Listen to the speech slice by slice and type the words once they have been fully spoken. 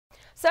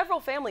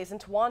Several families in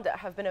Towanda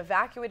have been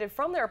evacuated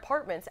from their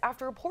apartments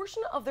after a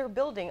portion of their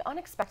building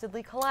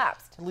unexpectedly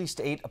collapsed. At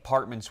least 8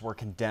 apartments were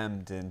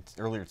condemned, and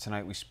earlier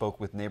tonight we spoke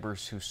with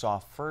neighbors who saw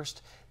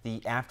first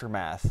the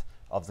aftermath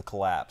of the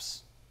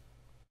collapse.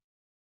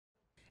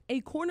 A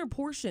corner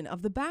portion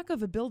of the back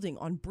of a building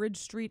on Bridge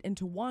Street in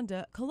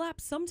Towanda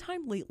collapsed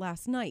sometime late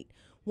last night.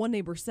 One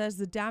neighbor says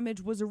the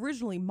damage was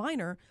originally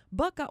minor,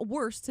 but got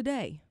worse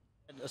today.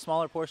 A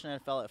smaller portion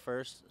had fell at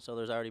first, so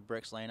there's already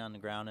bricks laying on the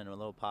ground in a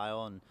little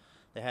pile, and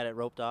they had it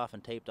roped off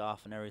and taped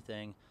off and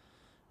everything.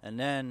 And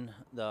then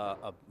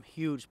a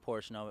huge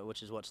portion of it,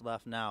 which is what's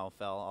left now,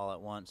 fell all at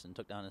once and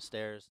took down the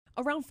stairs.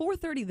 Around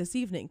 4:30 this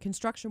evening,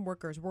 construction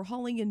workers were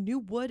hauling in new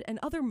wood and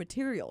other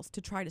materials to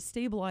try to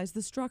stabilize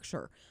the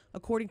structure.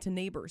 According to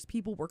neighbors,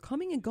 people were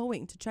coming and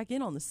going to check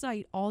in on the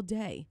site all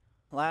day.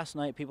 Last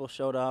night people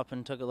showed up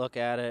and took a look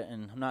at it,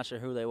 and I'm not sure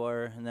who they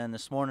were. And then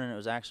this morning it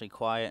was actually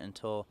quiet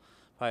until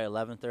probably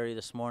 11:30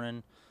 this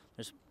morning.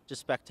 There's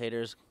just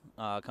spectators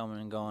coming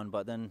and going,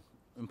 but then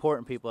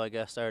important people, I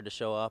guess, started to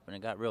show up, and it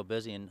got real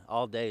busy, and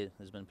all day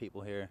there's been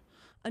people here.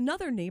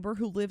 Another neighbor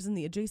who lives in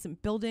the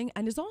adjacent building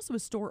and is also a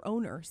store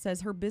owner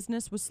says her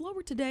business was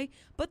slower today,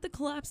 but the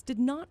collapse did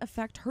not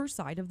affect her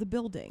side of the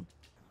building.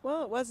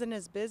 Well, it wasn't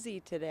as busy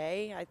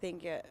today. I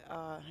think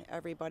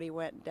everybody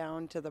went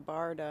down to the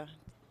bar to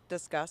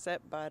discuss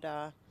it, but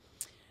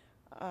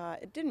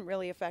it didn't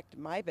really affect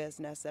my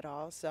business at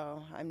all,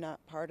 so I'm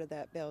not part of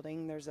that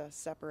building. There's a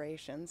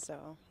separation,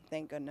 so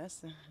thank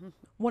goodness.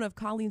 One of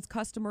Colleen's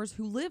customers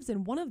who lives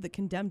in one of the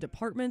condemned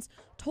apartments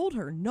told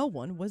her no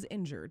one was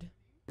injured.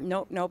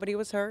 Nope, nobody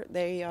was hurt.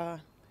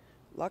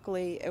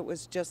 Luckily it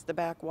was just the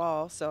back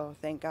wall, so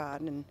thank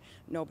God, and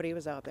nobody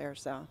was out there,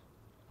 so.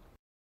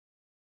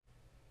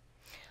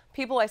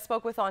 People I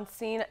spoke with on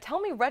scene tell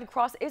me Red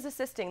Cross is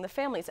assisting the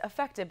families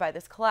affected by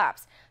this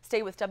collapse.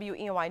 Stay with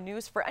WENY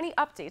News for any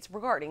updates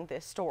regarding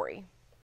this story.